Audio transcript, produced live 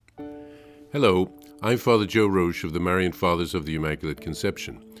Hello, I'm Father Joe Roche of the Marian Fathers of the Immaculate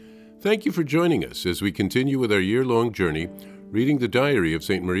Conception. Thank you for joining us as we continue with our year-long journey reading the diary of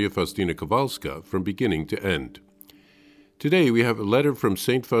St. Maria Faustina Kowalska from beginning to end. Today we have a letter from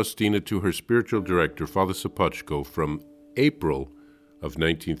St. Faustina to her spiritual director, Father Sopocko, from April of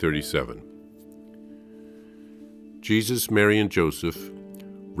 1937. Jesus, Mary, and Joseph,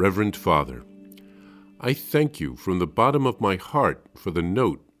 Reverend Father, I thank you from the bottom of my heart for the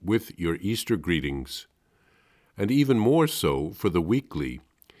note with your Easter greetings, and even more so for the weekly,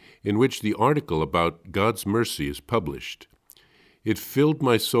 in which the article about God's mercy is published. It filled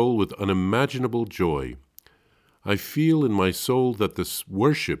my soul with unimaginable joy. I feel in my soul that the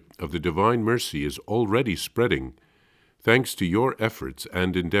worship of the divine mercy is already spreading, thanks to your efforts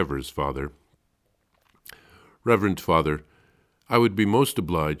and endeavors, Father. Reverend Father, I would be most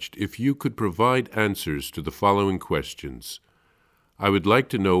obliged if you could provide answers to the following questions. I would like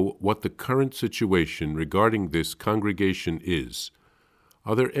to know what the current situation regarding this congregation is.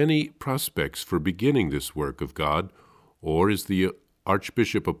 Are there any prospects for beginning this work of God, or is the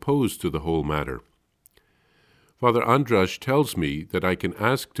Archbishop opposed to the whole matter? Father Andras tells me that I can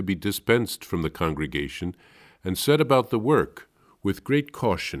ask to be dispensed from the congregation and set about the work with great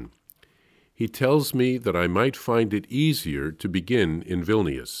caution. He tells me that I might find it easier to begin in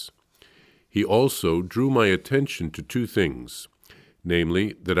Vilnius. He also drew my attention to two things.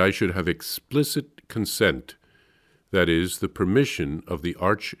 Namely, that I should have explicit consent, that is, the permission of the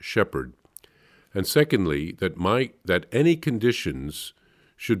Arch-Shepherd, and secondly, that any conditions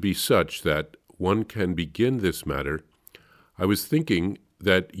should be such that one can begin this matter. I was thinking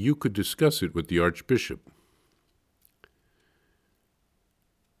that you could discuss it with the Archbishop.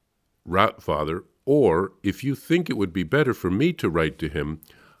 Father, or if you think it would be better for me to write to him,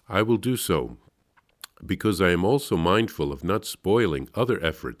 I will do so, because I am also mindful of not spoiling other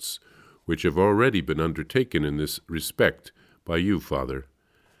efforts which have already been undertaken in this respect by you, Father.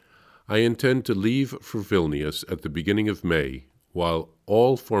 I intend to leave for Vilnius at the beginning of May, while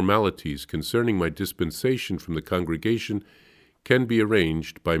all formalities concerning my dispensation from the congregation can be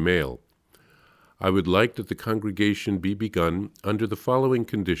arranged by mail. I would like that the congregation be begun under the following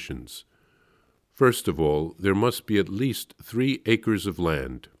conditions. First of all, there must be at least 3 acres of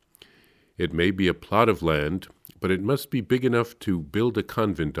land. It may be a plot of land, but it must be big enough to build a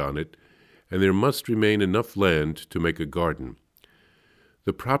convent on it, and there must remain enough land to make a garden.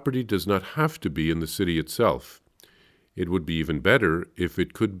 The property does not have to be in the city itself. It would be even better if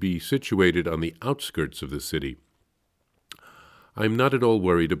it could be situated on the outskirts of the city. I am not at all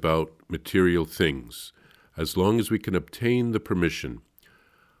worried about material things, as long as we can obtain the permission.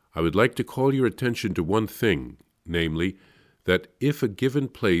 I would like to call your attention to one thing, namely, that if a given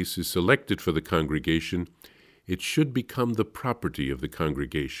place is selected for the congregation, it should become the property of the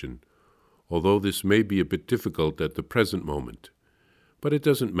congregation, although this may be a bit difficult at the present moment. But it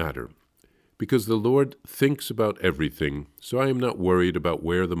doesn't matter, because the Lord thinks about everything, so I am not worried about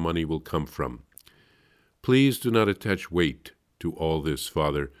where the money will come from. Please do not attach weight to all this,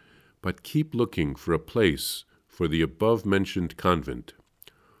 Father, but keep looking for a place for the above-mentioned convent.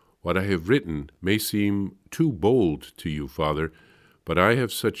 What I have written may seem too bold to you, Father, but I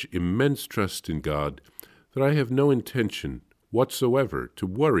have such immense trust in God that I have no intention whatsoever to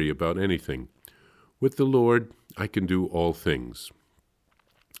worry about anything. With the Lord, I can do all things.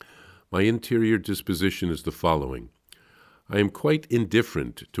 My interior disposition is the following. I am quite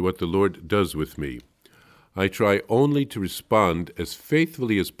indifferent to what the Lord does with me. I try only to respond as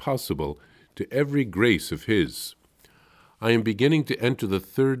faithfully as possible to every grace of His. I am beginning to enter the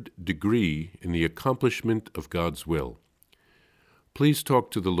 3rd degree in the accomplishment of God's will. Please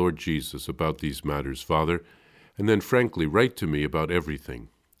talk to the Lord Jesus about these matters, Father, and then frankly write to me about everything.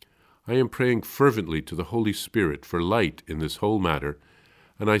 I am praying fervently to the Holy Spirit for light in this whole matter,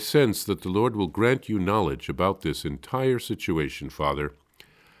 and I sense that the Lord will grant you knowledge about this entire situation, Father.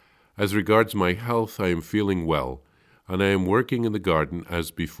 As regards my health, I am feeling well, and I am working in the garden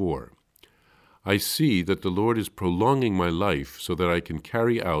as before. I see that the Lord is prolonging my life so that I can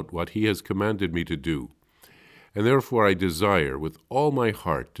carry out what He has commanded me to do, and therefore I desire with all my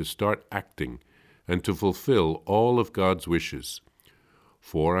heart to start acting and to fulfill all of God's wishes.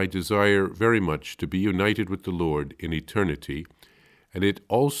 For I desire very much to be united with the Lord in eternity, and it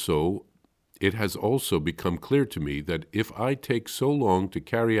has also become clear to me that if I take so long to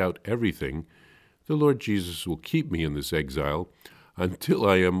carry out everything, the Lord Jesus will keep me in this exile until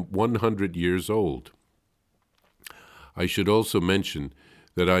I am 100 years old. I should also mention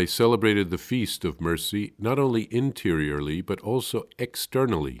that I celebrated the Feast of Mercy not only interiorly but also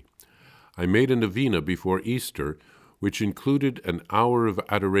externally. I made a novena before Easter, which included an hour of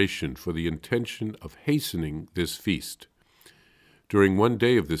adoration for the intention of hastening this feast. During one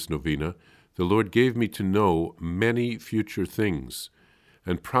day of this novena, the Lord gave me to know many future things,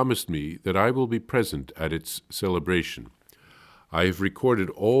 and promised me that I will be present at its celebration. I have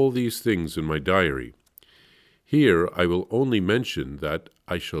recorded all these things in my diary. Here I will only mention that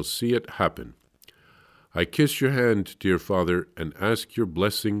I shall see it happen. I kiss your hand, dear Father, and ask your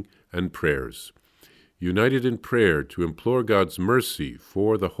blessing and prayers. United in prayer to implore God's mercy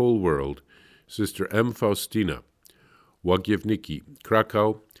for the whole world, Sister M. Faustina, Łagiewniki,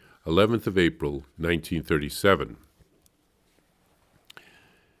 Krakow, 11th of April, 1937.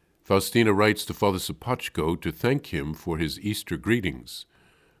 Faustina writes to Father Sopoćko to thank him for his Easter greetings.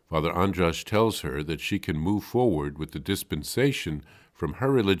 Father Andras tells her that she can move forward with the dispensation from her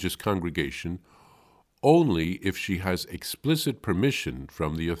religious congregation only if she has explicit permission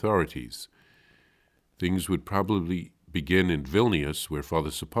from the authorities. Things would probably begin in Vilnius, where Father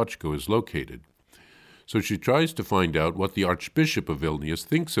Sopoćko is located. So she tries to find out what the Archbishop of Vilnius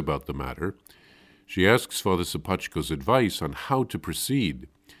thinks about the matter. She asks Father Sopoćko's advice on how to proceed.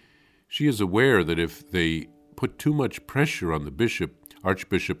 She is aware that if they put too much pressure on the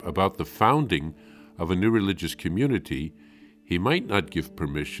Archbishop about the founding of a new religious community, he might not give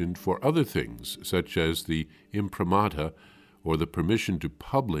permission for other things, such as the imprimatur or the permission to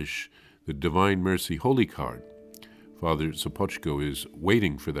publish the Divine Mercy Holy Card. Father Sopoćko is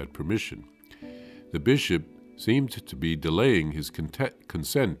waiting for that permission. The bishop seemed to be delaying his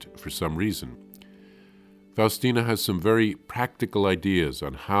consent for some reason. Faustina has some very practical ideas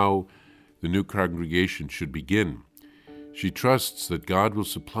on how the new congregation should begin. She trusts that God will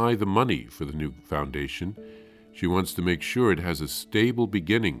supply the money for the new foundation. She wants to make sure it has a stable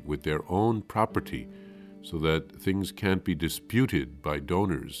beginning with their own property so that things can't be disputed by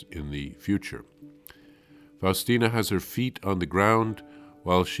donors in the future. Faustina has her feet on the ground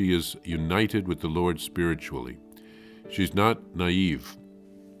while she is united with the Lord spiritually. She's not naive,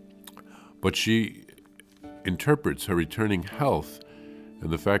 but she interprets her returning health and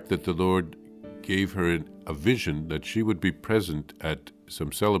the fact that the Lord gave her a vision that she would be present at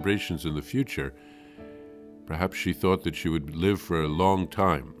some celebrations in the future. Perhaps she thought that she would live for a long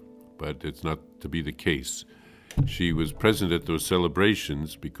time, but it's not to be the case. She was present at those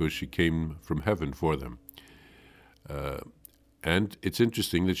celebrations because she came from heaven for them. And it's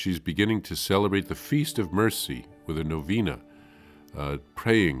interesting that she's beginning to celebrate the Feast of Mercy with a novena,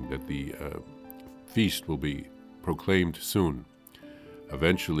 praying that the feast will be proclaimed soon.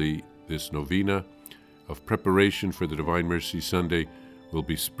 Eventually, this novena of preparation for the Divine Mercy Sunday will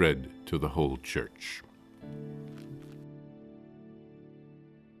be spread to the whole Church.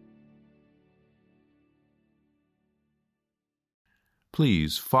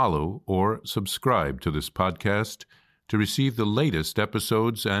 Please follow or subscribe to this podcast to receive the latest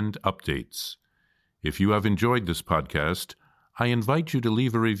episodes and updates. If you have enjoyed this podcast, I invite you to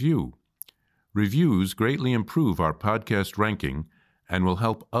leave a review. Reviews greatly improve our podcast ranking and will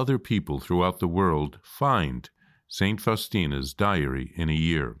help other people throughout the world find St. Faustina's Diary in a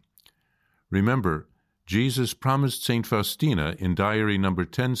Year. Remember, Jesus promised St. Faustina in Diary number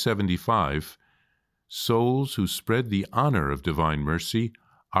 1075, souls who spread the honor of divine mercy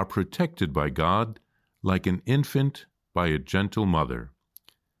are protected by God like an infant by a gentle mother.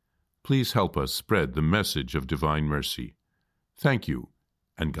 Please help us spread the message of divine mercy. Thank you,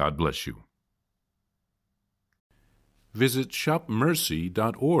 and God bless you. Visit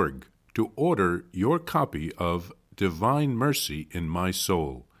shopmercy.org to order your copy of Divine Mercy in My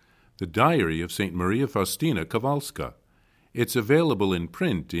Soul, the Diary of St. Maria Faustina Kowalska. It's available in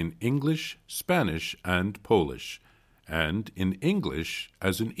print in English, Spanish, and Polish, and in English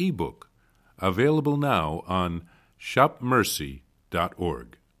as an e-book, available now on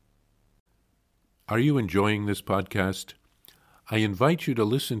shopmercy.org. Are you enjoying this podcast? I invite you to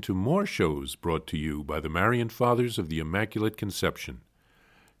listen to more shows brought to you by the Marian Fathers of the Immaculate Conception.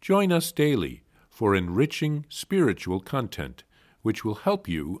 Join us daily for enriching spiritual content, which will help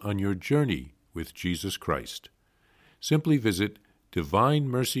you on your journey with Jesus Christ. Simply visit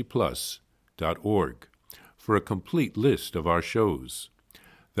DivineMercyPlus.org for a complete list of our shows.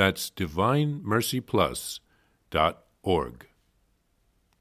 That's DivineMercyPlus.org.